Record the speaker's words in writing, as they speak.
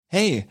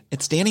Hey,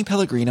 it's Danny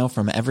Pellegrino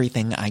from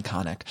Everything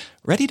Iconic.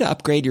 Ready to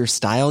upgrade your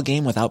style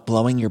game without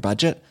blowing your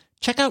budget?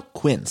 Check out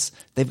Quince.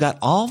 They've got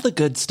all the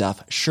good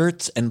stuff,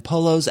 shirts and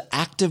polos,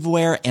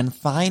 activewear, and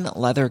fine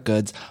leather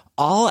goods,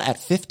 all at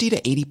 50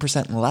 to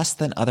 80% less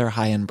than other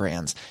high-end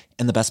brands.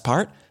 And the best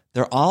part?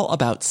 They're all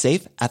about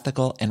safe,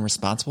 ethical, and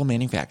responsible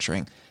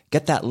manufacturing.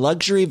 Get that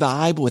luxury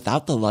vibe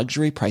without the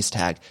luxury price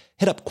tag.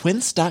 Hit up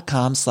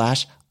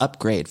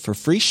quince.com/upgrade for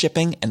free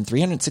shipping and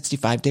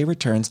 365-day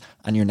returns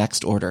on your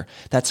next order.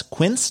 That's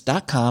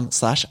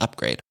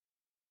quince.com/upgrade.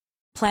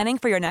 Planning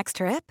for your next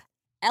trip?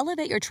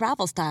 Elevate your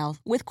travel style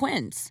with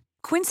Quince.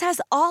 Quince has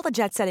all the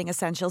jet-setting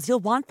essentials you'll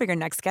want for your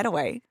next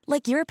getaway,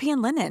 like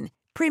European linen,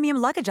 premium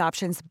luggage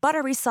options,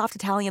 buttery soft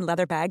Italian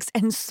leather bags,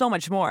 and so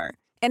much more.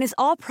 And is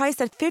all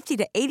priced at 50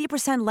 to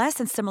 80% less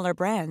than similar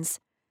brands.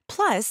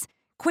 Plus,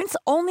 Quince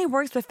only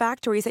works with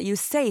factories that use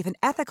safe and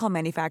ethical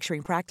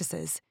manufacturing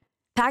practices.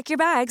 Pack your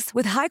bags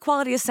with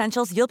high-quality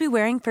essentials you'll be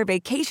wearing for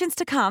vacations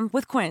to come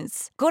with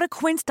Quince. Go to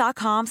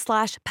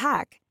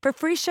quince.com/pack for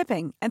free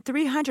shipping and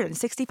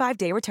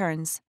 365-day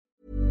returns.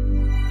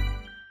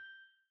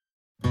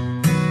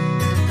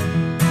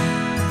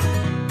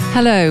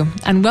 Hello,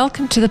 and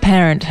welcome to The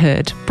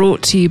Parenthood,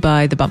 brought to you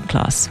by The Bump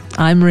Class.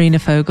 I'm Marina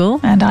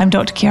Fogel. And I'm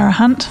Dr. Kiara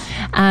Hunt.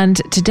 And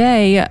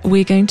today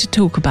we're going to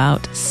talk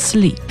about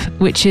sleep,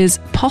 which is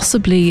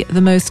possibly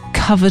the most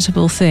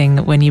covetable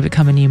thing when you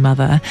become a new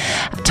mother.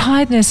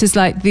 Tiredness is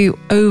like the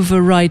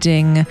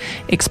overriding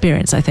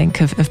experience, I think,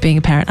 of being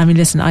a parent. I mean,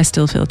 listen, I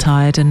still feel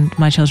tired and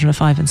my children are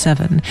 5 and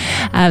 7.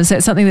 So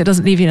it's something that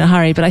doesn't leave you in a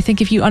hurry. But I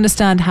think if you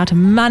understand how to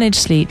manage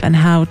sleep and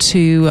how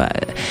to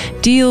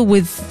deal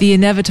with the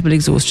inevitable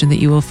exhaustion that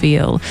you will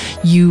feel,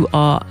 you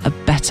are a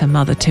better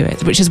mother to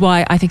it, which is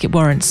why I think it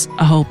warrants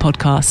a whole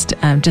podcast,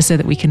 just so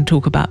that we can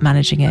talk about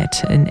managing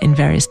it in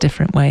various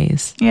different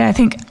ways. Yeah, I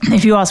think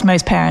if you ask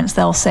most parents,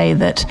 they'll say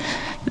that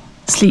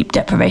sleep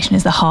deprivation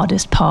is the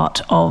hardest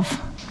part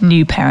of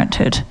new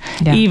parenthood.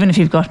 Yeah. Even if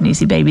you've got an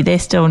easy baby, they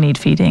still need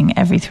feeding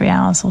every 3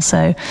 hours or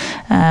so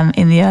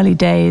in the early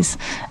days.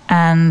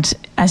 And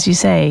as you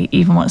say,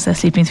 even once they're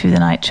sleeping through the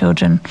night,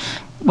 children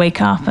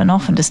wake up and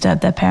often disturb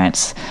their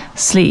parents'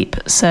 sleep.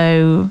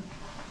 So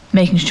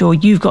making sure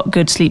you've got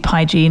good sleep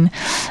hygiene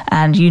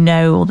and you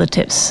know all the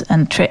tips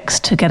and tricks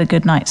to get a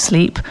good night's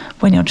sleep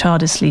when your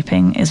child is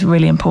sleeping is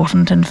really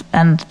important.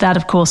 And that,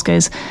 of course,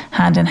 goes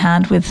hand in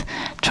hand with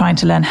trying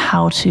to learn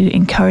how to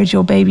encourage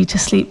your baby to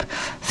sleep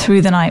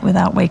through the night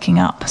without waking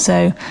up.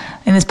 So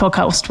in this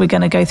podcast, we're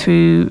going to go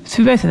through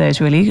both of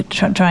those, really,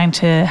 trying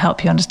to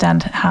help you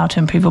understand how to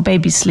improve your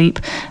baby's sleep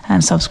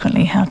and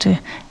subsequently how to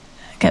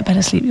get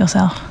better sleep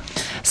yourself.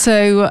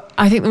 So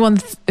I think the one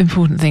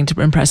important thing to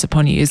impress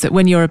upon you is that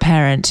when you're a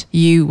parent,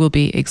 you will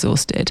be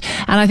exhausted.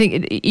 And I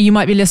think you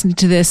might be listening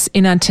to this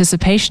in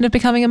anticipation of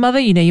becoming a mother.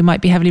 You know, you might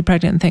be heavily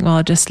pregnant and think, well,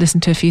 I'll just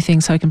listen to a few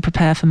things so I can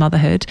prepare for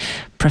motherhood,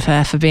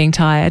 prepare for being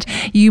tired.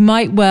 You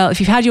might, well, if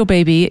you've had your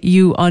baby,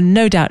 you are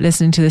no doubt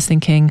listening to this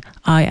thinking,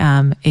 I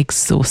am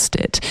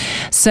exhausted.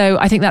 So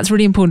I think that's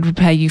really important to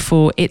prepare you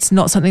for. It's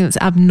not something that's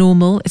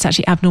abnormal. It's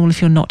actually abnormal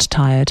if you're not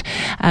tired.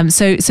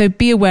 So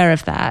be aware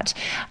of that.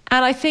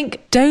 And I think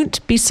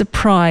don't be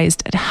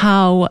surprised at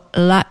how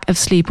lack of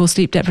sleep or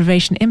sleep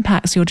deprivation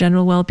impacts your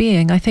general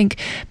well-being. I think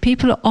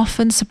people are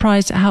often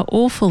surprised at how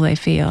awful they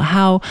feel,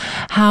 how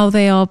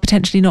they are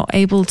potentially not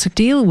able to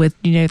deal with,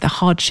 you know, the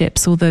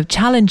hardships or the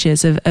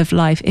challenges of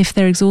life if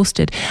they're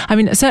exhausted. I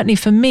mean, certainly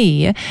for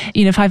me,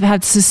 you know, if I've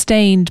had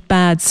sustained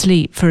bad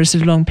sleep for a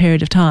sort of long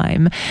period of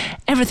time,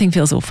 everything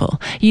feels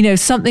awful. You know,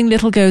 something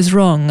little goes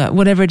wrong,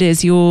 whatever it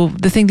is,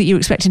 the thing that you're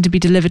expecting to be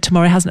delivered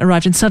tomorrow hasn't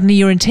arrived and suddenly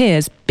you're in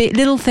tears.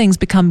 Little things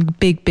become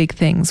big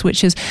things,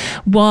 which is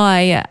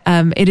why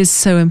it is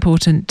so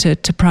important to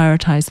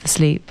prioritize the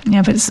sleep.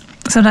 Yeah, but it's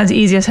sometimes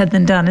easier said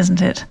than done,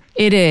 isn't it?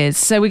 It is.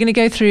 So we're going to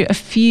go through a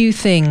few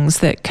things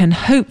that can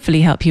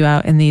hopefully help you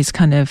out in these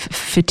kind of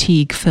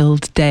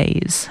fatigue-filled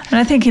days. And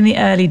I think in the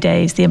early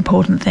days, the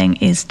important thing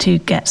is to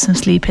get some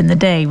sleep in the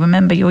day.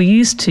 Remember, you're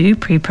used to,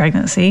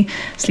 pre-pregnancy,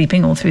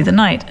 sleeping all through the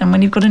night. And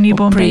when you've got a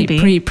newborn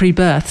baby...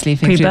 Pre-birth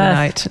sleeping through the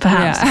night.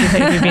 Perhaps,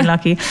 if you've been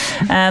lucky.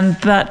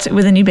 But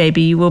with a new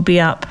baby, you will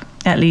be up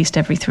at least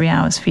every 3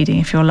 hours feeding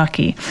if you're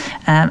lucky.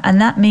 And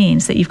that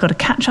means that you've got to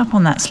catch up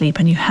on that sleep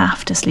and you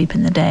have to sleep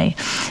in the day.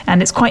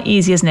 And it's quite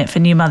easy, isn't it, for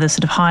new mothers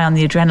sort of high on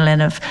the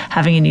adrenaline of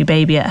having a new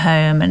baby at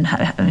home and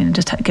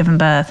just given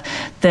birth,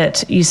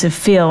 that you sort of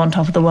feel on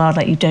top of the world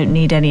like you don't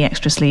need any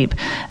extra sleep.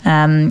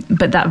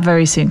 But that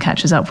very soon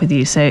catches up with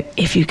you. So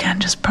if you can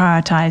just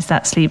prioritize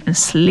that sleep and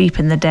sleep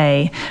in the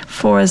day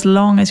for as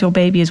long as your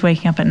baby is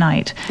waking up at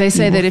night. They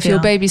say that if your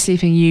baby's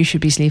sleeping, you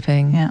should be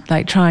sleeping. Yeah.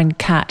 Like try and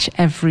catch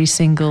every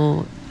single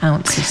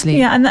ounce of sleep.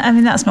 Yeah, and I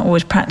mean that's not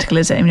always practical,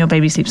 is it? I mean, your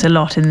baby sleeps a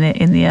lot in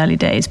the early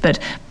days, but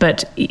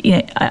you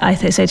know, I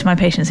say to my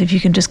patients, if you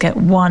can just get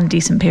one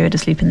decent period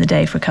of sleep in the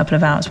day for a couple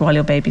of hours while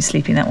your baby's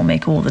sleeping, that will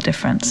make all the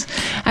difference.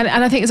 And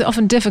I think it's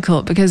often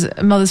difficult because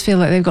mothers feel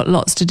like they've got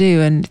lots to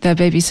do, and their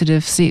baby sort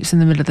of sleeps in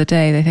the middle of the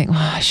day. They think,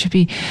 well, I should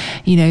be,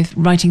 you know,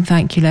 writing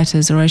thank you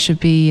letters, or I should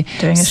be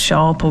doing a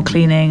shop or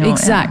cleaning, or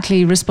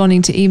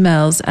responding to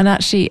emails. And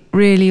actually,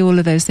 really, all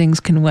of those things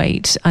can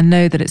wait. I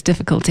know that it's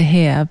difficult to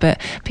hear,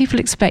 but people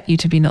expect you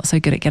to be not so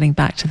good at getting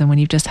back to them when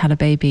you've just had a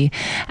baby.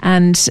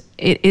 And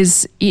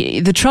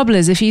the trouble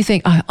is, if you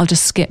think, oh, I'll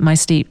just skip my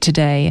sleep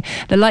today,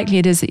 the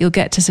likelihood is that you'll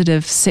get to sort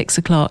of 6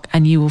 o'clock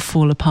and you will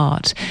fall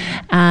apart.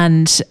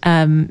 And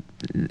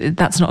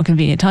that's not a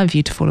convenient time for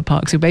you to fall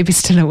apart because your baby's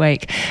still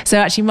awake. So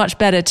actually much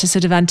better to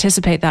sort of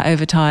anticipate that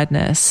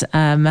overtiredness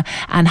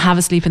and have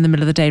a sleep in the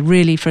middle of the day,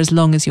 really for as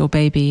long as your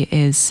baby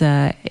is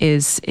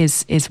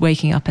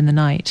waking up in the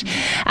night.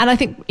 And I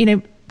think, you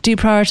know, do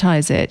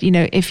prioritize it. You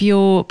know, if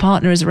your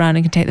partner is around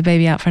and can take the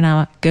baby out for an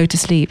hour, go to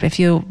sleep. If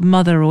your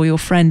mother or your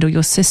friend or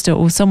your sister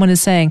or someone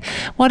is saying,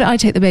 why don't I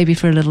take the baby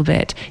for a little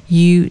bit?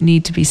 You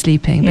need to be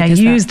sleeping. Yeah,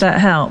 use that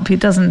help. It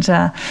doesn't,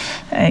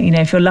 you know,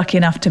 if you're lucky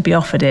enough to be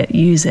offered it,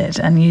 use it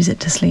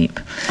to sleep.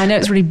 I know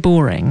it's really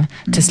boring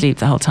to sleep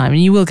the whole time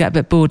and you will get a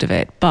bit bored of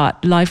it,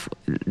 but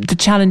the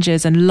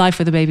challenges and life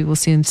with a baby will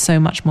seem so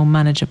much more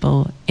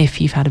manageable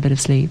if you've had a bit of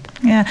sleep.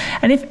 Yeah,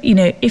 and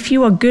if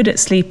you are good at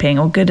sleeping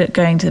or good at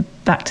going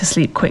back to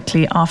sleep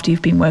quickly after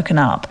you've been woken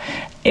up,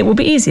 it will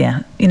be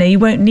easier. You know, you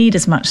won't need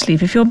as much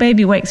sleep. If your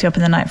baby wakes you up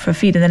in the night for a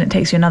feed and then it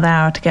takes you another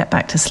hour to get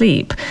back to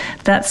sleep,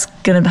 that's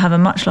going to have a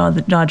much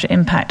larger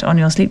impact on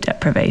your sleep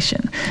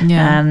deprivation.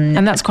 Yeah,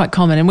 and that's quite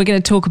common. And we're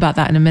going to talk about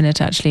that in a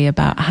minute, actually,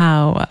 about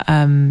how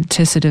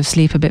to sort of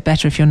sleep a bit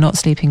better if you're not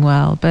sleeping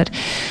well. But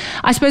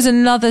I suppose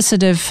another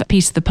sort of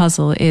piece of the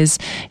puzzle is,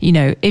 you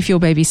know, if your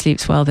baby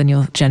sleeps well, then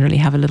you'll generally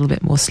have a little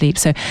bit more sleep.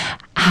 So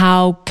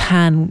how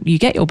can you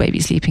get your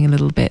baby sleeping a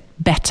little bit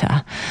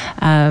better?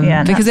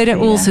 Because they don't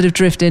all sort of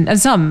drift in. And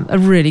some are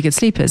really good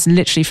sleepers. And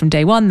literally from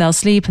day one, they'll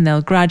sleep and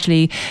they'll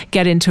gradually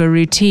get into a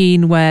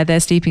routine where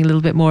they're sleeping a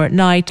little bit more at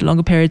night,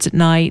 longer periods at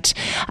night.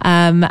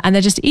 And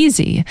they're just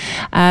easy.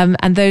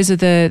 And those are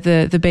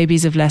the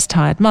babies of less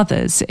tired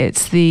mothers.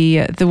 It's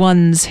the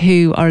ones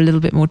who are a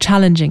little bit more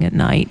challenging at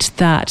night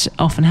that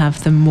often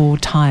have the more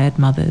tired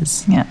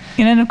mothers. Yeah.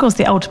 You know, and of course,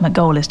 the ultimate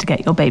goal is to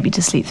get your baby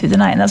to sleep through the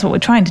night. And that's what we're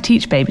trying to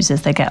teach babies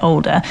as they get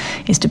older,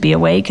 is to be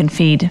awake and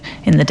feed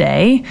in the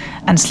day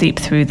and sleep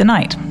through the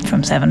night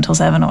from 7 till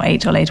 7 or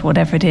 8 till 8 or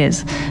whatever it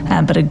is,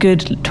 but a good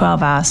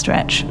 12-hour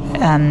stretch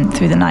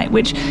through the night,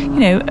 which, you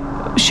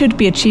know, should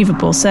be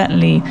achievable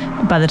certainly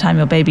by the time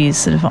your baby is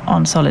sort of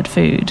on solid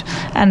food,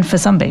 and for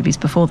some babies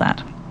before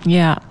that.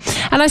 Yeah.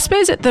 And I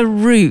suppose at the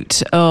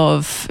root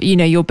of, you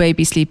know, your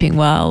baby sleeping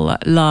well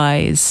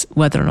lies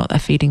whether or not they're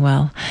feeding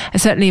well.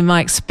 And certainly in my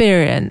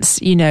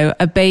experience, you know,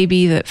 a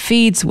baby that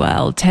feeds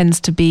well tends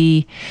to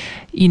be,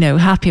 you know,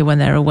 happier when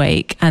they're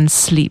awake and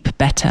sleep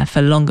better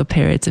for longer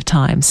periods of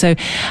time. So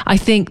I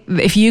think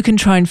if you can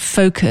try and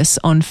focus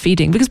on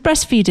feeding, because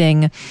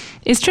breastfeeding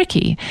is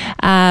tricky,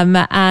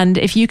 and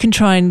if you can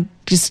try and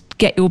just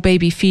get your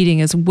baby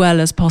feeding as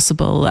well as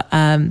possible,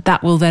 that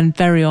will then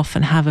very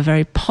often have a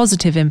very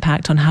positive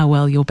impact on how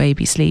well your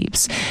baby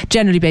sleeps.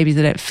 Generally, babies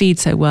that don't feed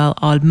so well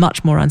are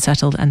much more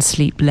unsettled and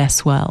sleep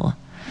less well.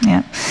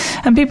 Yeah.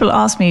 And people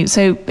ask me,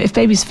 so if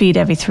babies feed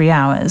every 3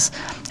 hours,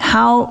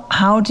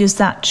 how does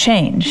that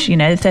change? You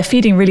know, if they're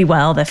feeding really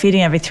well, they're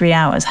feeding every 3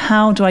 hours,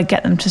 how do I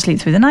get them to sleep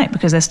through the night?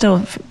 Because they're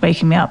still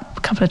waking me up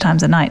a couple of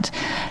times a night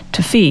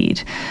to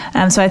feed.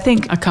 So I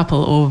think... A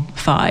couple or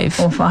 5.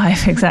 Or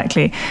 5,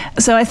 exactly.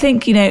 So I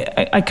think, you know,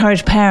 I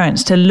encourage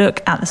parents to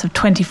look at the sort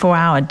of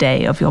 24-hour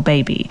day of your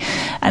baby.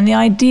 And the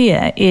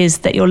idea is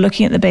that you're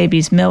looking at the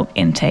baby's milk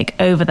intake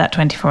over that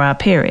 24-hour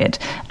period.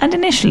 And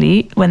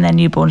initially, when they're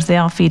newborns, they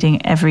are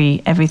feeding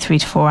every 3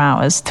 to 4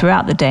 hours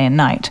throughout the day and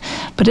night.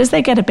 But as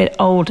they get a bit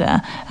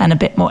older and a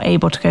bit more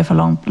able to go for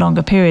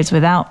longer periods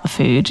without the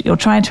food, you're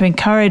trying to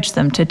encourage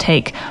them to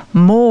take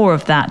more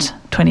of that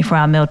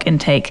 24-hour milk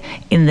intake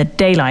in the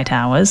daylight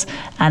hours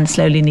and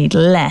slowly need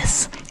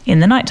less in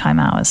the nighttime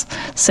hours,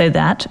 so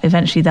that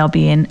eventually they'll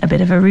be in a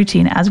bit of a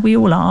routine, as we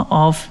all are,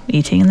 of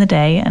eating in the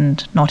day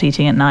and not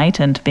eating at night,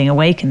 and being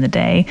awake in the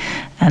day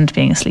and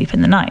being asleep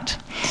in the night.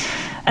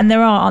 And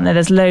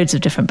there's loads of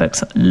different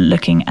books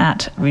looking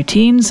at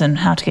routines and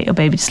how to get your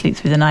baby to sleep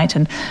through the night.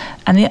 And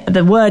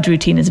the word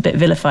routine is a bit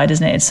vilified,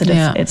 isn't it?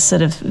 It's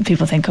sort of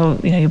people think, oh,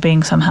 you know, you're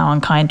being somehow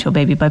unkind to your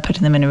baby by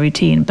putting them in a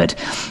routine. But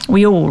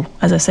we all,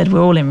 as I said,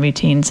 we're all in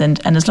routines. And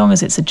as long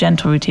as it's a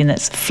gentle routine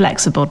that's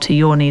flexible to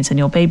your needs and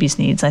your baby's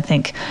needs, I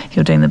think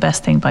you're doing the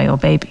best thing by your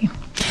baby.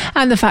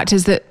 And the fact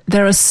is that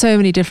there are so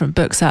many different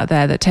books out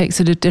there that take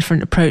sort of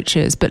different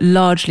approaches, but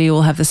largely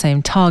all have the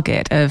same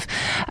target of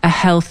a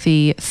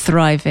healthy,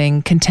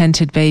 thriving,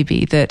 contented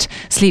baby that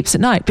sleeps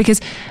at night. Because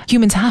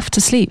humans have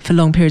to sleep for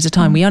long periods of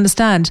time. We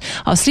understand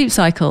our sleep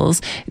cycles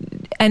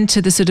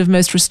enter the sort of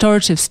most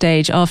restorative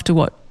stage after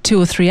what 2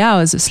 or 3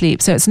 hours of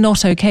sleep. So it's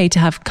not okay to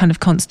have kind of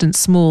constant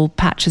small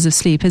patches of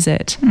sleep, is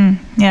it?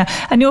 Yeah.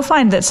 And you'll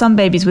find that some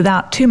babies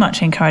without too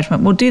much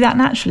encouragement will do that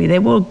naturally. They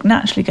will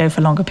naturally go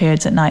for longer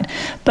periods at night.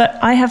 But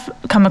I have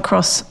come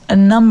across a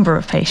number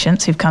of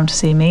patients who've come to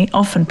see me,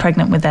 often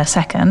pregnant with their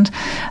second,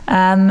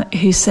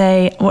 who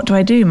say, what do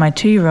I do? My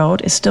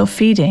 2-year-old is still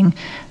feeding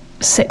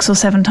 6 or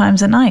 7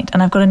 times a night,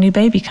 and I've got a new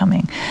baby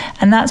coming.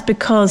 And that's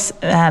because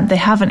they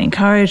haven't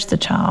encouraged the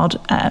child,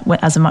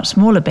 as a much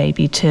smaller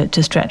baby,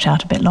 to stretch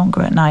out a bit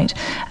longer at night.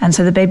 And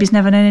so the baby's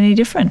never known any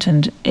different.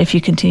 And if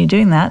you continue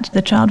doing that,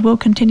 the child will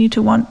continue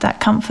to want that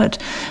comfort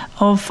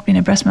of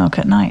breast milk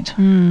at night.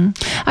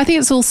 I think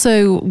it's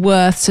also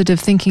worth sort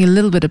of thinking a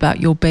little bit about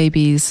your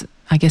baby's,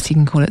 I guess you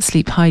can call it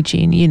sleep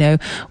hygiene,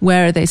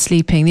 where are they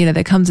sleeping?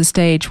 There comes a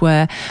stage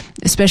where,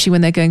 especially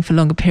when they're going for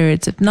longer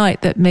periods of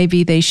night, that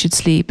maybe they should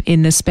sleep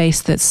in a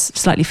space that's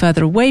slightly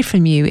further away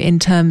from you, in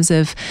terms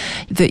of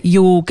that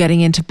you're getting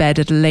into bed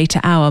at a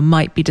later hour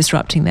might be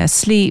disrupting their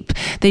sleep.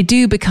 They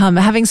do become,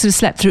 having sort of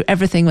slept through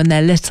everything when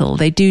they're little,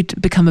 they do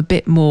become a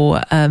bit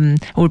more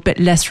or a bit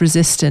less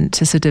resistant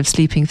to sort of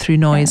sleeping through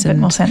noise. A bit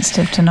more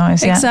sensitive to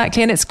noise, yeah.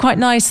 Exactly. And it's quite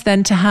nice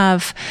then to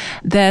have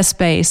their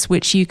space,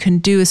 which you can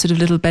do a sort of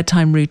little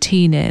bedtime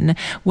routine in,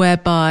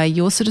 whereby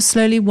you're sort of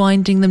slowly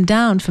winding them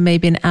down for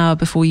maybe an hour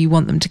before you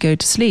want them to go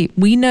to sleep.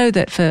 We know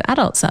that for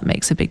adults that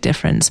makes a big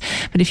difference,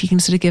 but if you can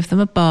sort of give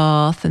them a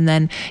bath and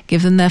then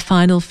give them their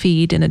final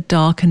feed in a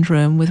darkened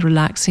room with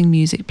relaxing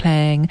music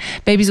playing.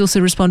 Babies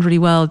also respond really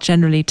well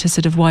generally to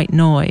sort of white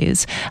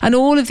noise, and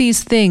all of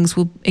these things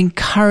will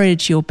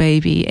encourage your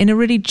baby in a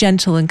really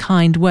gentle and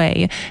kind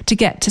way to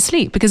get to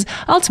sleep, because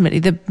ultimately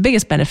the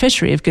biggest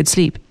beneficiary of good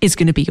sleep is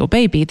going to be your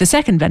baby. The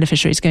second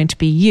beneficiary is going to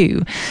be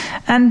you.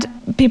 And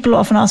people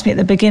often ask me at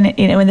the beginning,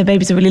 when the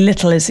babies are really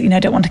little, I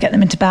don't want to get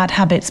them into bad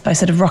habits by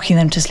sort of rocking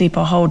them to sleep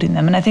or holding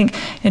them. And I think,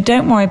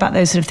 don't worry about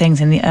those sort of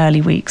things in the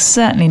early weeks,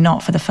 certainly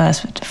not for the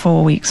first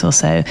 4 weeks or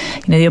so.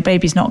 Your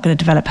baby's not going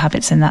to develop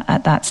habits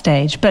at that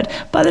stage. But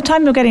by the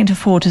time you're getting to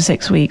 4 to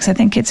 6 weeks, I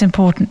think it's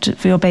important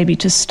for your baby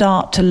to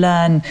start to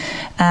learn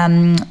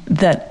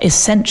that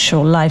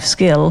essential life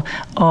skill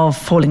of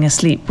falling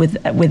asleep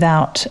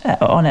without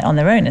on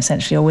their own,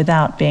 essentially, or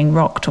without being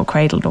rocked or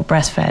cradled or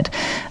breastfed.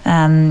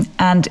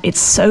 And it's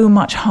so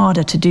much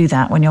harder to do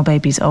that when your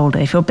baby's older.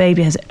 If your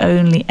baby has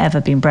only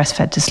ever been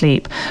breastfed to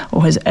sleep,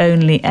 or has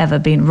only ever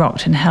been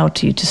rocked and held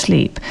to you to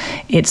sleep,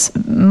 it's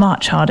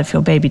much harder for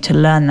your baby to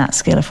learn that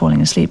skill of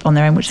falling asleep on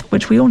their own,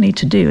 which we all need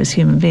to do as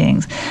human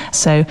beings.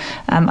 So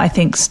I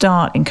think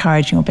start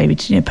encouraging your baby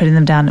to putting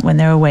them down when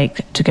they're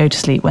awake to go to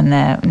sleep when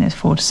they're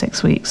 4 to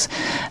 6 weeks,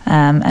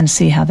 and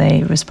see how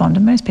they respond.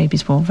 And most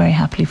babies will very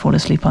happily fall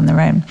asleep on their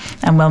own.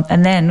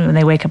 And then when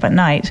they wake up at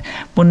night,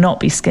 will not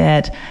be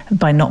scared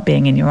by not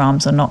being in your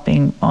arms or not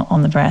being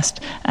on the breast,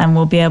 and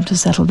will be able to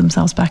settle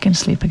themselves back into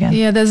sleep again.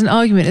 Yeah, there's an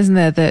argument, isn't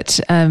there, that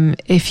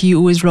if you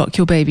always rock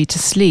your baby to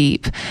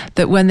sleep,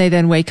 that when they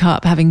then wake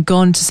up, having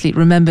gone to sleep,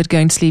 remembered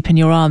going to sleep in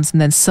your arms,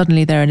 and then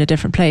suddenly they're in a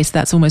different place,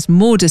 that's almost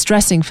more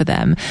distressing for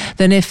them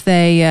than if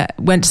they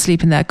went to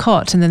sleep in their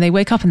cot and then they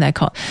wake up in their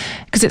cot.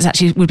 Because it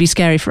actually would be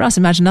scary for us.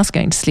 Imagine us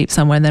going to sleep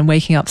somewhere and then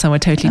waking up somewhere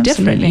totally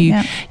different.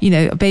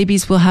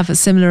 Babies will have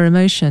similar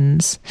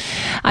emotions.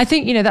 I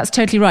think, that's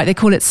totally right. They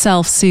call it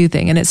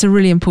self-soothing, and it's a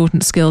really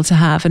important skill to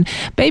have. And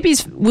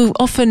babies will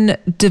often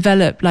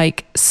develop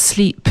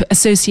sleep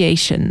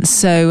associations.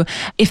 So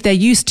if they're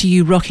used to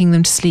you rocking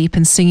them to sleep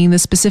and singing the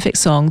specific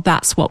song,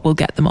 that's what will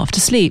get them off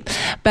to sleep.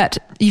 But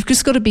you've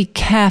just got to be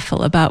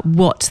careful about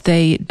what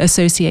they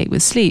associate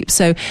with sleep.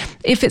 So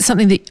if it's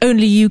something that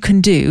only you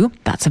can do,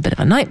 that's a bit of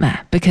a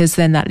nightmare, because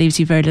then that leaves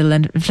you very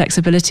little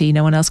flexibility.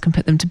 No one else can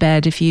put them to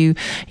bed. If you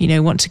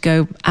want to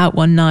go out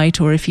one night,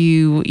 or if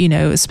you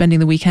are spending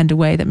the weekend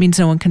away, that means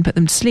no one can put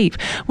them to sleep.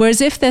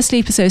 Whereas if their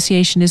sleep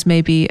association is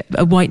maybe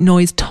a white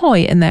noise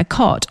toy in their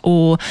cot,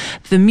 or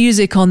the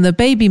music on the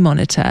baby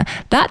monitor,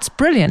 that's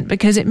brilliant,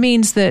 because it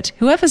means that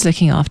whoever's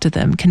looking after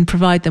them can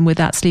provide them with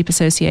that sleep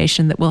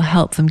association that will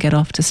help them get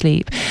off to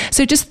sleep.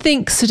 So just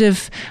think sort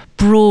of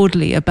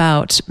broadly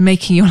about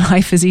making your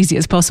life as easy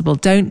as possible.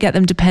 Don't get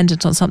them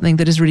dependent on something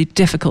that is really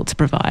difficult to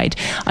provide.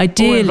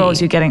 Ideally, or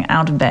involves you getting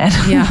out of bed.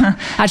 Yeah.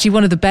 Actually,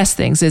 one of the best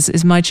things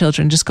is my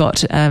children just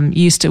got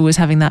used to always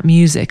having that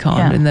music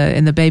on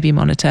in the baby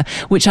monitor,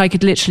 which I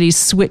could literally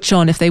switch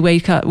on if they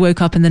woke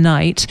up in the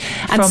night.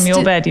 From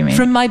your bed, you mean?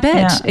 From my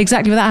bed, yeah.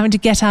 Exactly, without having to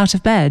get out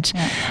of bed.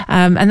 Yeah.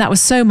 And that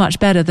was so much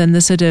better than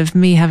the sort of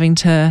me having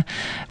to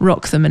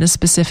rock them in a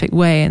specific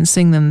way and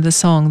sing them the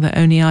song that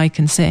only I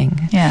can sing.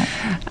 Yeah.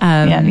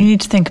 You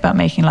need to think about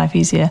making life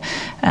easier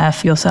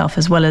for yourself,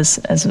 as well as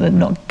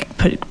not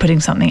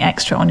putting something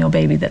extra on your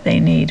baby that they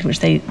need, which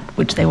they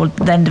will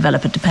then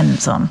develop a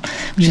dependence on,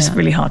 which is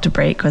really hard to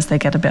break as they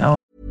get a bit older.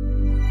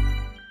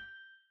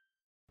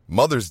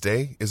 Mother's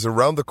Day is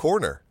around the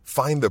corner.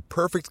 Find the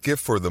perfect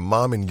gift for the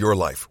mom in your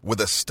life with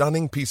a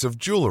stunning piece of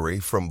jewelry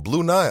from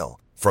Blue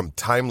Nile. From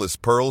timeless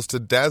pearls to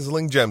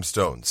dazzling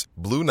gemstones,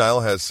 Blue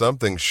Nile has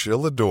something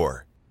she'll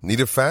adore. Need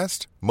it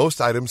fast?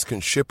 Most items can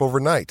ship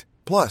overnight.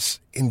 Plus,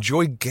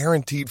 enjoy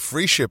guaranteed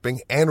free shipping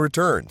and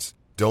returns.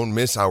 don't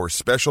miss our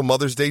special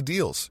Mother's Day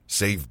deals.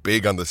 Save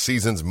big on the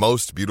season's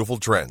most beautiful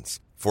trends.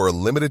 For a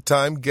limited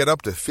time, get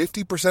up to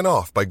 50%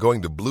 off by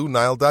going to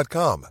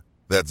BlueNile.com.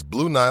 That's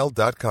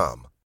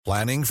BlueNile.com.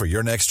 Planning for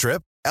your next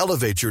trip?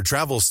 Elevate your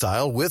travel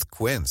style with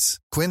Quince.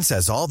 Quince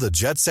has all the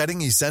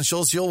jet-setting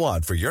essentials you'll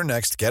want for your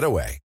next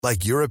getaway,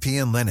 like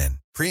European linen,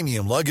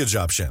 premium luggage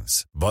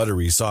options,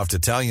 buttery soft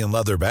Italian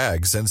leather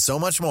bags, and so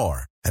much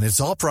more. And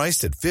it's all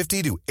priced at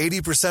 50 to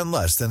 80%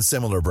 less than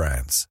similar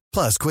brands.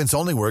 Plus, Quince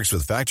only works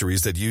with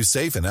factories that use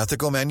safe and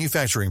ethical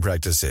manufacturing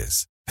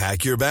practices.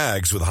 Pack your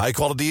bags with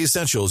high-quality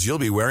essentials you'll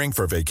be wearing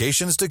for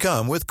vacations to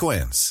come with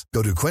Quince.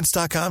 Go to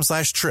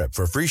quince.com/trip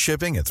for free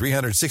shipping and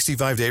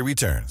 365-day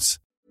returns.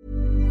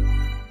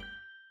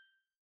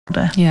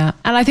 Yeah.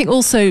 And I think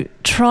also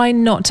try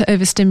not to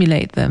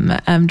overstimulate them.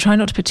 Try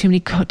not to put too many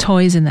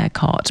toys in their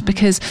cot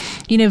because,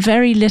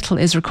 very little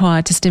is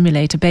required to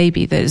stimulate a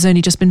baby that has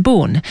only just been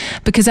born,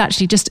 because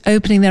actually just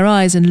opening their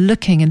eyes and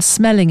looking and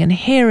smelling and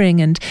hearing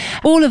and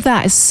all of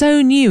that is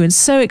so new and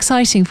so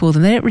exciting for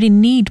them. They don't really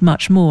need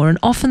much more. And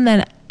often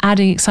then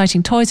adding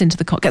exciting toys into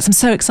the cot gets them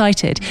so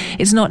excited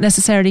it's not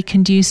necessarily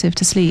conducive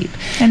to sleep.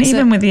 And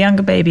even with the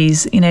younger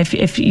babies,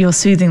 if you're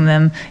soothing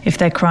them, if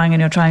they're crying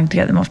and you're trying to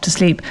get them off to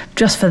sleep,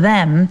 just for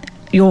them,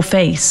 your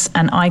face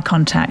and eye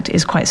contact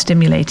is quite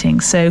stimulating.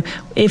 So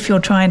if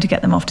you're trying to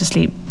get them off to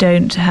sleep,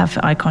 don't have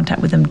eye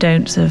contact with them.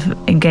 Don't sort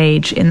of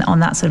engage on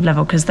that sort of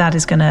level, because that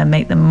is going to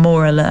make them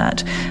more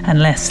alert and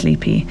less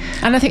sleepy.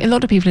 And I think a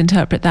lot of people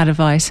interpret that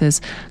advice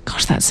as,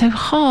 gosh, that's so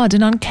hard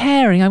and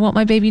uncaring. I want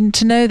my baby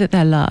to know that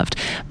they're loved.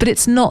 But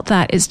it's not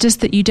that. It's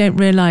just that you don't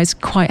realise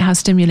quite how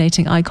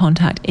stimulating eye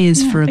contact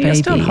is for a baby. You're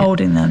still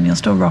holding them. You're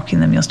still rocking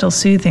them. You're still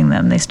soothing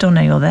them. They still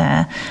know you're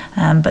there.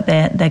 But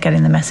they're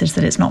getting the message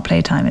that it's not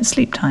playtime, it's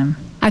sleep time.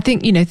 I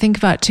think, think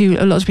about too,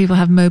 a lot of people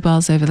have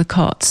mobiles over the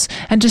cots,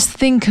 and just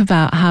think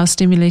about how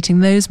stimulating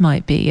those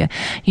might be.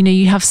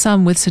 You have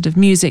some with sort of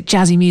music,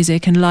 jazzy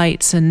music and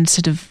lights and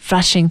sort of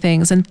flashing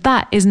things, and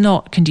that is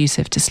not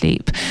conducive to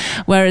sleep.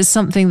 Whereas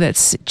something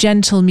that's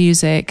gentle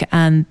music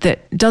and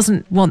that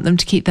doesn't want them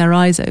to keep their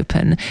eyes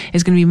open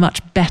is going to be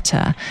much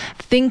better.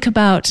 Think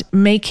about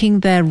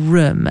making their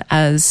room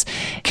as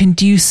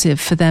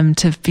conducive for them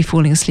to be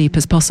falling asleep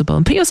as possible,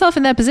 and put yourself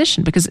in their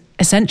position, because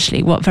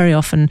essentially what very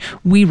often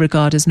we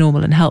regard as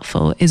normal and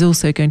helpful is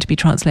also going to be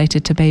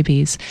translated to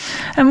babies.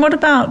 And what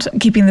about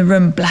keeping the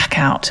room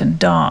blackout and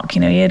dark?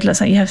 It looks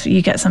like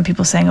you get some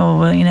people saying, oh,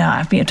 well,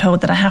 I've been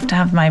told that I have to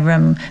have my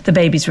room, the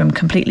baby's room,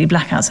 completely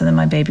blackout so then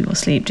my baby will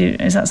sleep.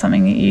 Is that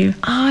something that you...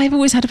 I've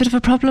always had a bit of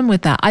a problem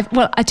with that.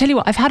 I tell you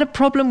what, I've had a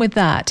problem with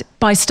that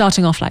by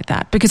starting off like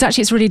that, because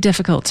actually it's really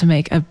difficult to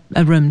make a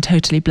room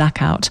totally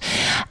blackout.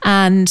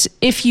 And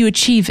if you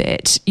achieve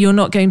it, you're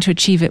not going to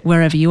achieve it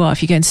wherever you are.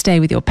 If you go and stay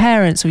with your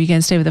parents, or you go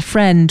and stay with a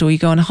friend, or you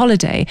go on a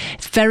holiday,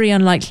 it's very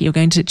unlikely you're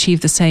going to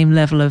achieve the same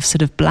level of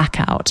sort of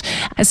blackout.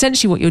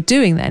 Essentially what you're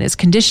doing then is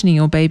conditioning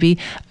your baby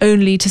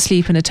only to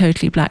sleep in a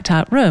totally blacked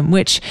out room,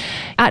 which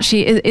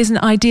actually isn't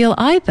ideal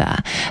either.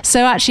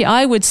 So actually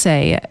I would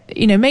say,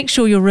 make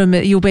sure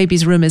your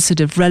baby's room is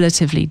sort of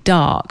relatively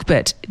dark,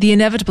 but the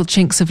inevitable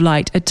chinks of light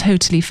are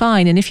totally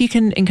fine. And if you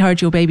can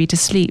encourage your baby to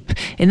sleep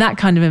in that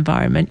kind of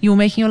environment, you're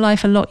making your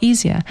life a lot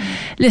easier.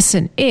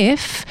 Listen,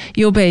 if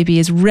your baby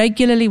is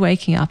regularly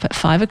waking up at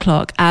 5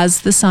 o'clock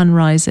as the sun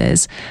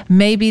rises,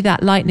 maybe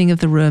that lightening of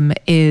the room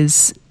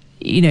is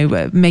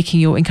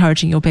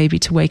encouraging your baby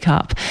to wake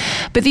up.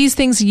 But these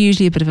things are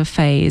usually a bit of a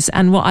phase.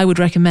 And what I would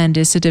recommend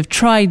is sort of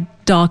try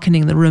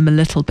darkening the room a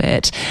little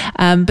bit.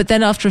 But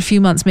then after a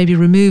few months, maybe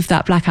remove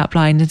that blackout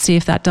blind and see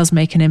if that does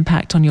make an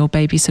impact on your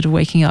baby sort of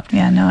waking up.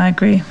 Yeah, no, I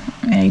agree.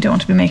 Yeah, you don't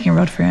want to be making a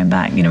rod for your own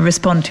back.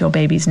 Respond to your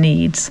baby's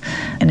needs.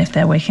 And if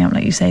they're waking up,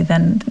 like you say,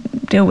 then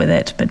deal with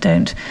it. But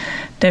don't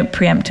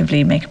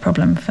preemptively make a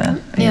problem for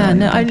yeah,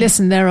 no,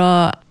 listen, there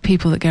are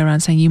people that go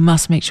around saying you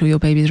must make sure your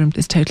baby's room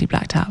is totally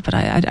blacked out. But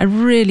I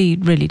really,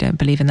 really don't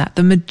believe in that.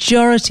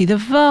 The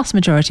vast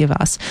majority of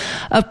us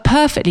are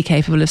perfectly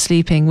capable of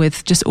sleeping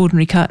with just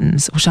ordinary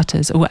curtains or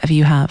shutters or whatever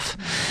you have.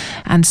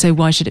 And so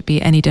why should it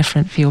be any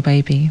different for your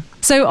baby?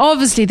 So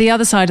obviously the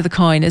other side of the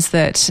coin is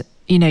that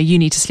you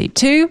need to sleep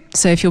too.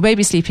 So if your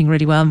baby's sleeping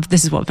really well,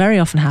 this is what very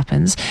often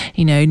happens,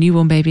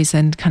 newborn babies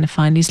then kind of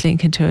finally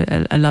slink into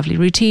a lovely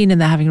routine and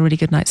they're having a really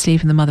good night's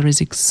sleep and the mother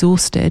is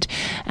exhausted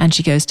and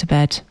she goes to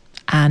bed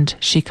and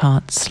she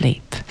can't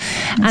sleep.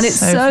 And it's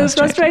so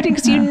frustrating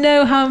because you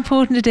know how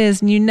important it is,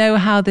 and you know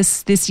how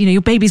this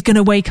your baby's going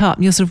to wake up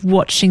and you're sort of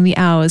watching the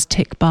hours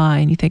tick by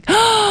and you think,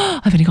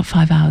 oh, I've only got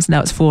 5 hours.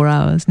 Now it's 4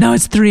 hours. Now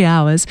it's 3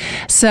 hours.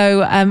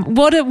 So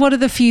what are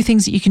the few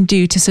things that you can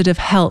do to sort of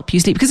help you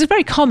sleep? Because it's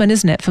very common,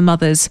 isn't it, for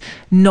mothers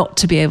not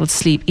to be able to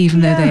sleep even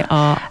though they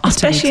are utterly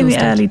especially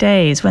exhausted. In the early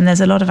days when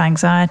there's a lot of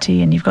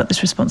anxiety and you've got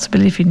this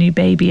responsibility for your new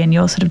baby and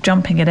you're sort of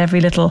jumping at every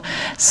little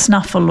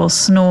snuffle or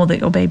snore that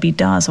your baby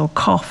does or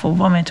cough or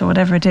vomit or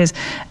whatever it is.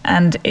 And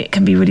and it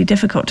can be really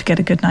difficult to get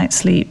a good night's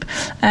sleep.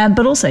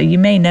 But also, you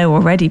may know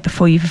already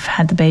before you've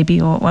had the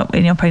baby or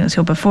in your pregnancy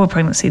or before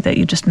pregnancy that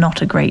you're just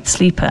not a great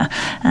sleeper.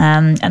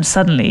 And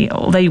suddenly,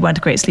 although you weren't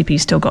a great sleeper, you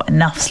still got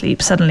enough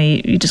sleep.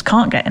 Suddenly, you just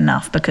can't get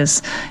enough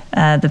because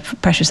the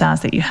precious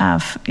hours that you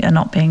have are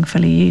not being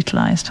fully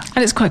utilised.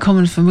 And it's quite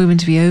common for women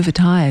to be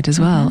overtired as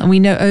well. And we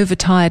know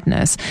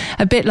overtiredness,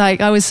 a bit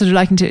like, I was sort of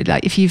likened to it,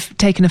 like if you've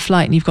taken a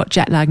flight and you've got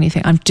jet lag and you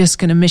think, I'm just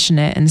going to mission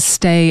it and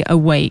stay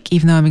awake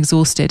even though I'm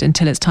exhausted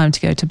until it's time to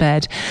go to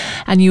bed.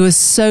 And you are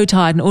so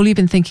tired and all you've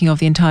been thinking of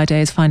the entire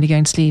day is finally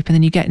going to sleep, and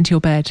then you get into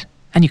your bed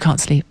and you can't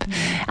sleep.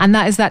 And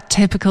that is that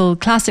typical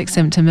classic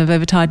symptom of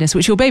overtiredness,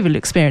 which your baby will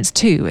experience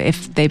too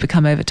if they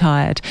become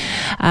overtired.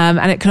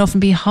 And it can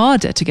often be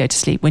harder to go to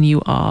sleep when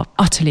you are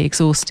utterly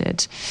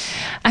exhausted.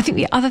 I think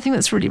the other thing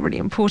that's really, really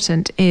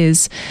important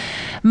is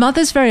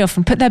mothers very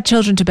often put their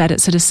children to bed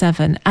at sort of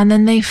 7, and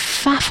then they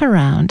faff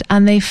around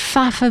and they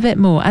faff a bit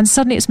more, and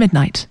suddenly it's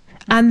midnight.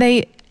 And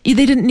they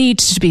didn't need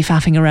to be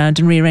faffing around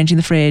and rearranging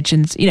the fridge,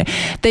 and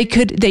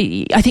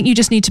I think you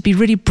just need to be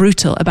really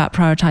brutal about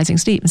prioritizing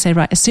sleep and say,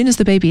 right, as soon as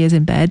the baby is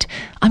in bed,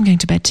 I'm going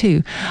to bed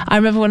too. I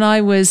remember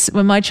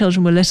when my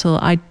children were little,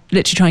 I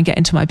literally try and get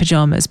into my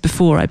pajamas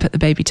before I put the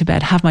baby to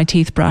bed, have my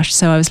teeth brushed,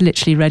 so I was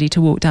literally ready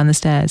to walk down the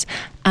stairs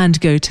and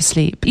go to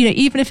sleep.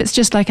 Even if it's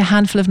just like a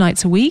handful of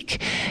nights a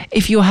week,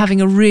 if you're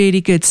having a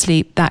really good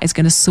sleep, that is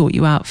going to sort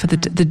you out for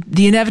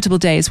the inevitable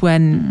days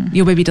when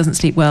your baby doesn't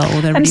sleep well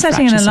or they're really fractious. And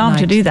setting an alarm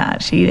to do that,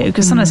 actually,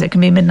 because sometimes it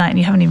can be midnight and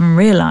you haven't even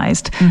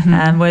realised.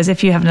 Whereas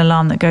if you have an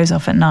alarm that goes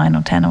off at 9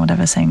 or 10 or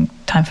whatever saying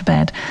time for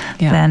bed,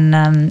 then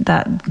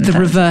the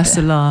reverse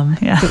alarm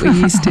that we're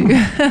used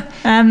to.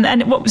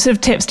 And what sort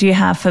of tips do you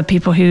have for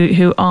people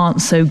who aren't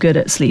so good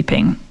at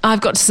sleeping?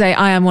 I've got to say,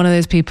 I am one of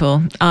those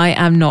people. I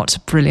am not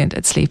brilliant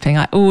at sleeping.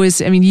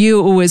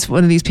 You're always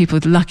one of these people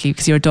lucky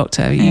because you're a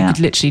doctor. You could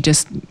literally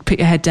just put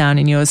your head down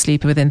and you're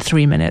asleep within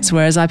 3 minutes,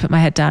 whereas I put my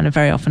head down and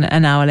very often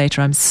an hour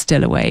later I'm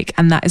still awake.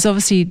 And that is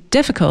obviously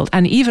difficult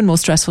and even more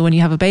stressful when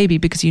you have a baby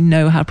because you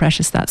know how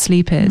precious that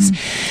sleep is.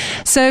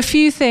 So a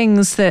few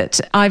things that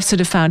I've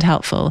sort of found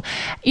helpful.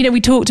 We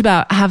talked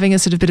about having a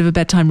sort of bit of a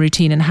bedtime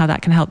routine and how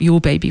that can help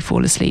your baby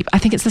fall asleep. I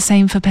think it's the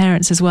same for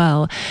parents as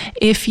well.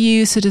 If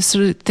you sort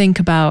of think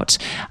about,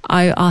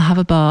 I'll have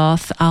a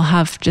bath, I'll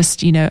have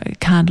just, a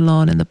candle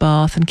on in the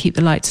bath and keep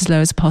the lights as low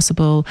as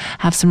possible,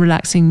 have some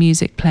relaxing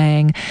music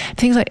playing,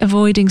 things like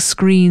avoiding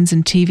screens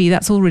and TV,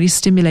 that's all really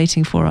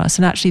stimulating for us.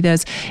 And actually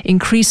there's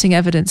increasing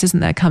evidence, isn't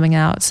there, coming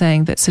out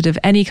saying that sort of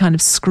any kind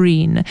of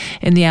screen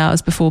in the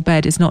hours before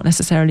bed is not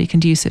necessarily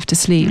conducive to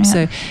sleep.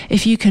 So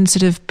if you can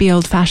sort of be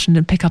old-fashioned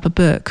and pick up a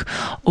book,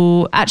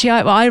 or actually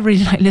I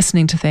really like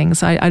listening to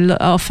things. I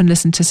often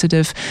listen to sort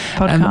of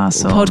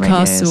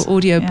podcasts or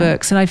audio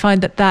books, and I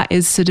find that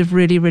is sort of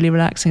really, really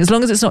relaxing. As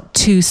long as it's not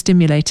too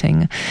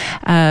stimulating,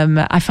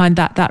 I find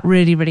that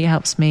really, really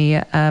helps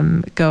me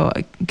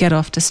get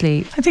off to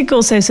sleep. I think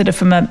also sort of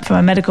from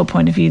a medical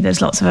point of view,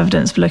 there's lots of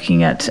evidence for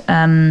looking at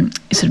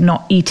sort of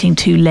not eating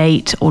too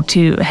late or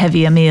too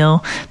heavy a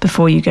meal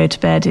before you go to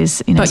bed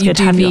is, but you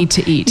do need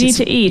to eat. You need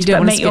to eat,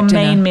 but make your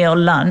main meal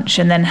lunch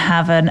and then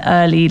have an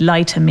early,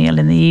 lighter meal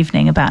in the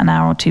evening about an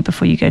hour or two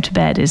before you go to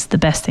bed is the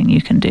best thing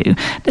you can do.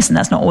 Listen,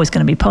 that's not always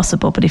going to be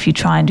possible, but if you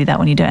try and do that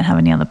when you don't have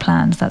any other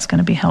plans, that's going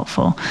to be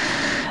helpful.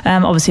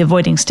 Obviously,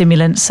 avoiding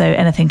stimulants, so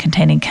anything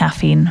containing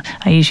caffeine.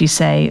 I usually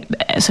say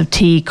sort of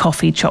tea,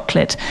 coffee,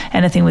 chocolate,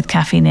 anything with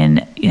caffeine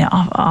in,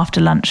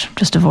 after lunch,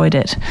 just avoid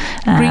it.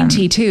 Green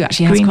tea too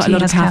actually has quite a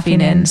lot of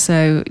caffeine in.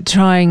 So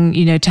trying,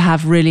 to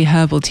have really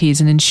herbal teas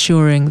and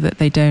ensuring that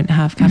they don't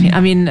have caffeine.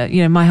 I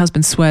mean, my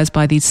husband swears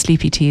by these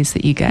sleepy teas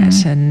that you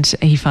get, and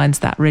he finds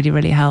that really,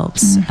 really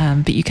helps.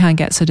 But you can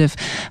get sort of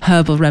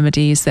herbal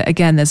remedies that,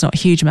 again, there's not a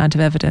huge amount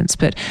of evidence,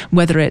 but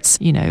whether it's,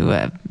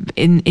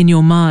 in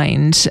your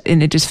mind,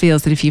 and it just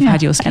feels that if you've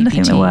had your sleepy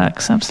anything tea, that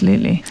works,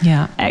 absolutely.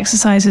 Yeah.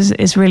 Exercise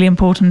is really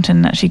important,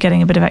 and actually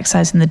getting a bit of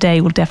exercise in the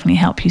day will definitely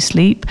help you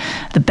sleep.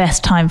 The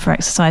best time for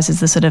exercise is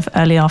the sort of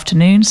early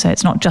afternoon, so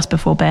it's not just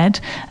before bed,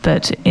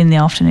 but in the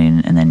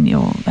afternoon, and then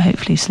you'll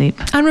hopefully sleep.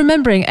 And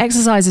remembering,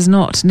 exercise is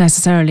not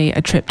necessarily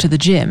a trip to the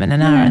gym and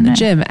an hour in the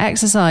gym.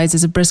 Exercise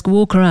is a brisk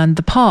walk around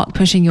the park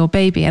pushing your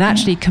baby, and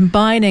actually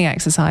combining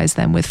exercise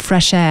then with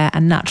fresh air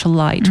and natural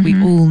light, we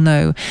all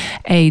know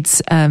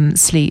aids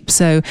sleep.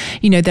 So,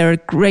 there are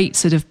great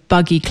sort of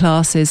buggy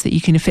classes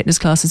fitness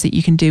classes that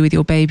you can do with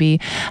your baby,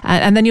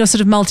 and then you're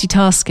sort of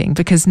multitasking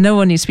because no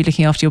one needs to be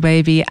looking after your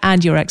baby,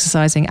 and you're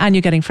exercising, and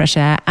you're getting fresh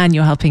air, and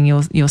you're helping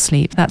your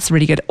sleep. That's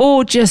really good.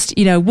 Or just,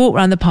 walk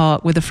around the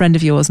park with a friend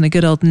of yours and a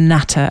good old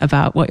natter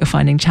about what you're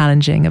finding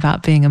challenging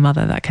about being a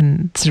mother. That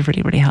can sort of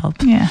really, really help.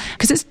 Yeah.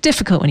 because it's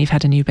difficult when you've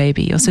had a new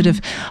baby. You're sort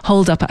of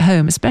holed up at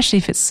home, especially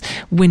if it's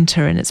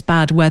winter and it's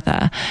bad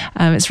weather.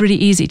 It's really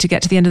easy to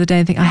get to the end of the day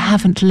and think, I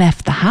haven't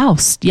left the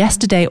house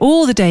yesterday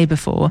or the day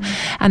before.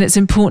 And it's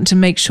important to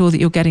make sure that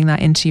you're getting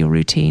that into your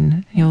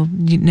routine. You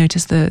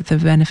notice the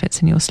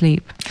benefits in your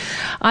sleep.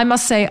 I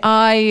must say,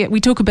 we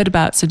talk a bit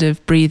about sort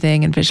of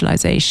breathing and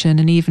visualization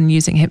and even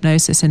using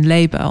hypnosis in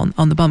labor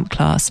on the bump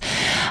class.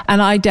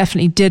 And I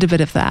definitely did a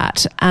bit of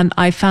that. And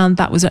I found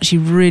that was actually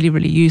really,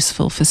 really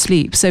useful for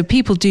sleep. So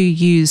people do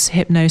use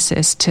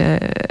hypnosis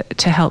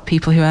to help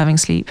people who are having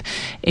sleep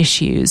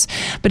issues.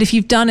 But if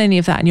you've done any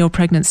of that in your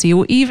pregnancy,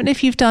 or even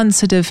if you've done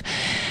sort of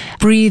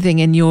breathing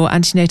in your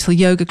antenatal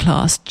yoga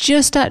class,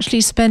 just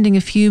actually spending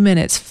a few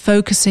minutes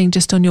focusing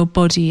just on your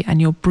body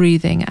and your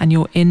breathing and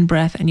your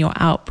in-breath and your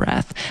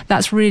out-breath,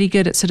 that's really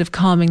good at sort of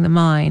calming the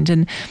mind.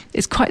 And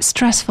it's quite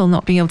stressful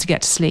not being able to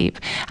get to sleep.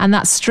 And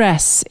that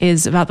stress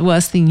is about the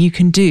worst thing you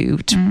can do.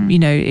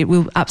 It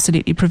will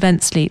absolutely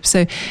prevent sleep.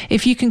 So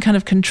if you can kind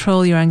of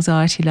control your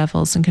anxiety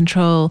levels and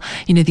control,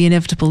 the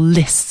inevitable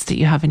lists that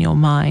you have in your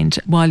mind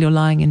while you're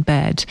lying in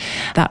bed,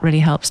 that really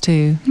helps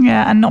too.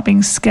 Yeah, and not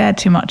being scared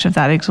too much of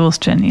that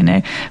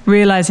exhaustion,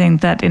 realizing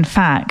that in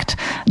fact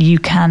you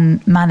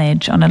can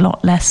manage on a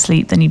lot less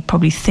sleep than you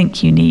probably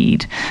think you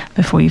need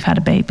before you've had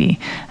a baby.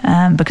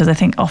 Because I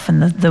think often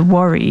the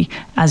worry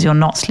as you're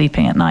not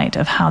sleeping at night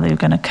of how they're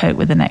going to cope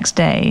with the next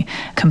day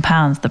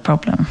compounds the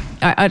problem.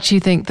 I actually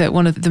think that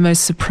one of the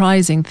most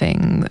surprising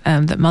things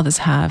that mothers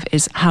have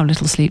is how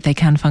little sleep they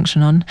can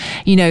function on.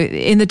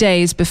 In the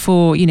days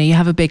before, you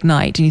have a big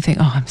night and you think,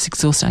 oh, I'm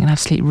exhausted, I'm going to have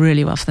to sleep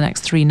really well for the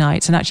next 3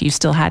 nights. And actually you've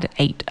still had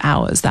 8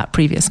 hours that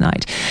previous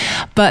night.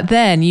 But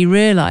then you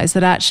realize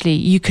that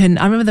actually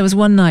I remember there was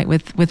one night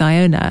with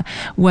Iona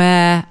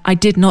where I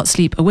did not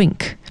sleep a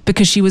wink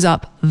because she was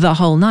up the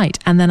whole night.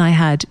 And then I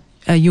had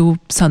your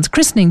son's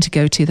christening to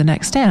go to the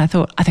next day. And I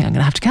thought, I think I'm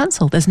going to have to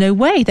cancel. There's no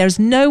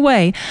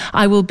way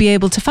I will be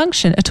able to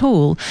function at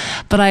all.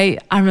 But I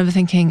remember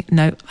thinking,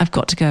 no, I've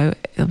got to go.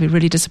 They'll be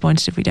really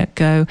disappointed if we don't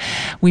go.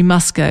 We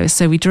must go.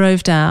 So we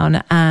drove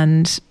down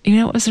and,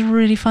 it was a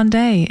really fun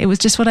day. It was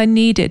just what I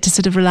needed to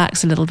sort of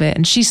relax a little bit.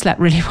 And she slept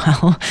really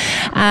well.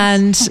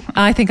 And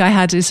I think I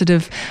had a sort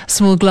of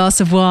small glass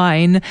of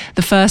wine,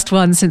 the first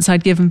one since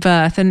I'd given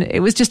birth. And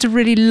it was just a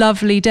really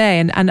lovely day.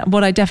 And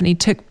what I definitely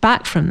took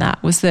back from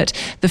that was that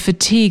the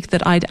fatigue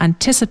that I'd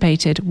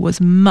anticipated was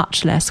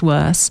much less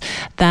worse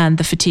than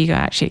the fatigue I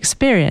actually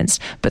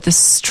experienced. But the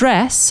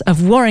stress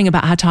of worrying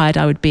about how tired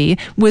I would be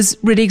was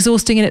really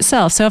exhausting in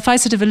itself. So if I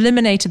sort of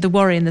eliminated the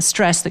worry and the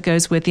stress that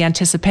goes with the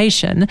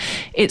anticipation,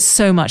 it's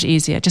so much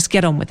easier. Just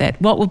get on with it.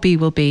 What will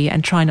be,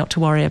 and try not to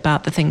worry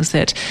about the things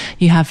that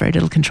you have very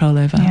little control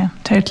over. Yeah,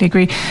 totally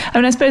agree.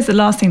 I suppose the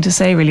last thing to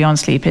say really on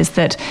sleep is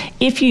that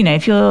if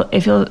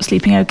you're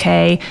sleeping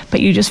okay,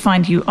 but you just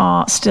find you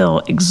are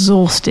still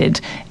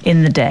exhausted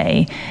in the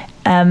day,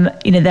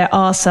 there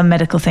are some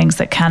medical things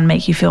that can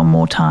make you feel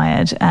more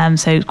tired.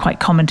 So it's quite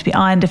common to be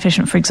iron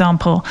deficient, for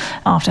example.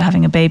 After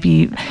having a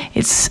baby,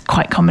 it's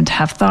quite common to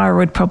have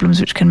thyroid problems,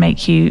 which can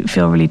make you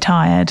feel really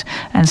tired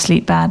and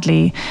sleep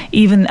badly.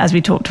 Even as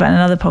we talked about in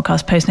another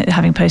podcast,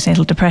 having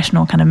postnatal depression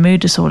or kind of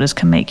mood disorders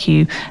can make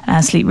you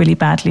sleep really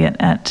badly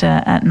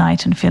at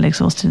night and feel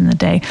exhausted in the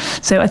day.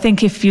 So I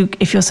think if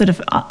you're sort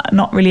of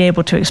not really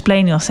able to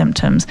explain your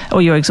symptoms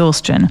or your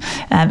exhaustion,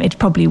 it's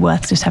probably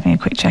worth just having a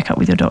quick checkup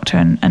with your doctor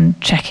and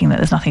checking that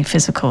there's nothing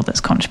physical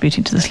that's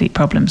contributing to the sleep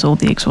problems or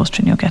the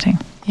exhaustion you're getting.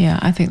 Yeah,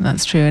 I think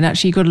that's true. And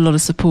actually you got a lot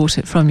of support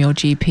from your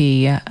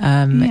GP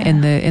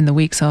in the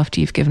weeks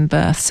after you've given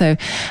birth. So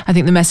I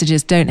think the message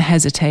is don't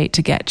hesitate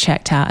to get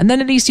checked out. And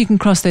then at least you can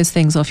cross those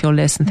things off your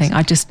list and think,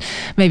 I just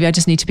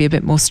need to be a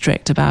bit more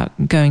strict about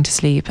going to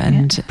sleep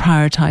and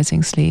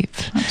prioritizing sleep.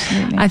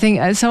 Absolutely. I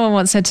think someone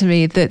once said to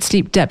me that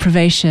sleep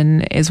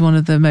deprivation is one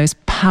of the most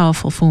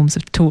powerful forms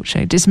of torture.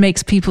 It just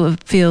makes people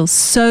feel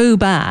so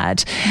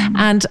bad.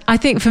 And I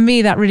think for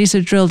me, that really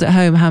sort of drilled at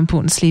home how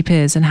important sleep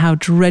is and how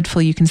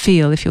dreadful you can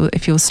feel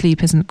if your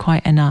sleep isn't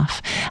quite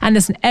enough. And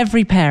listen,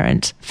 every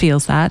parent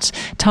feels that.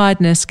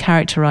 Tiredness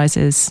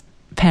characterizes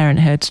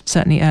parenthood,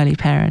 certainly early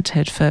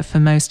parenthood for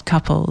most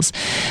couples.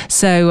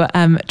 So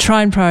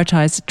try and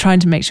prioritize, trying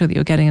to make sure that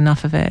you're getting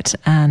enough of it.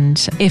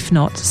 And if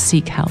not,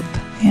 seek help.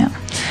 Yeah.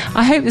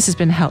 I hope this has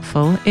been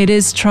helpful. It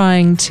is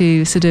trying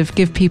to sort of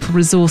give people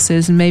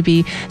resources and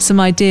maybe some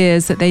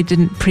ideas that they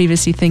didn't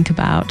previously think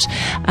about.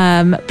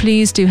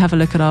 Please do have a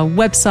look at our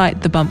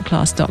website,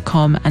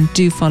 thebumpclass.com, and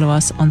do follow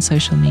us on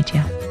social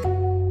media.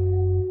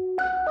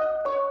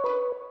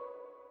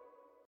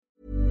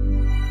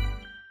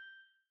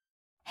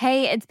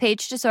 Hey, it's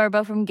Paige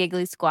DeSorbo from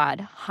Giggly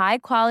Squad. High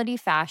quality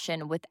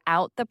fashion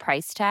without the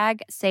price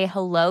tag. Say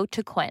hello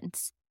to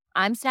Quince.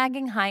 I'm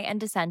snagging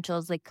high-end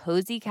essentials like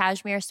cozy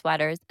cashmere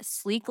sweaters,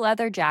 sleek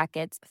leather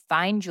jackets,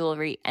 fine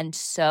jewelry, and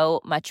so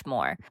much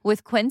more.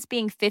 With Quince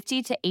being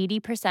 50 to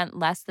 80%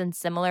 less than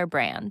similar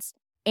brands.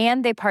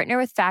 And they partner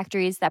with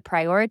factories that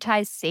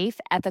prioritize safe,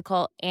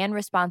 ethical, and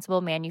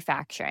responsible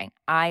manufacturing.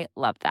 I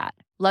love that.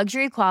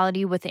 Luxury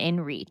quality within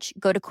reach.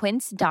 Go to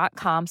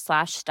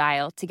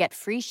quince.com/style to get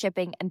free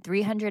shipping and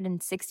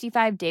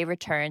 365-day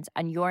returns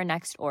on your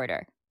next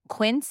order.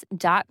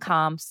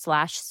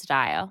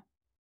 Quince.com/style.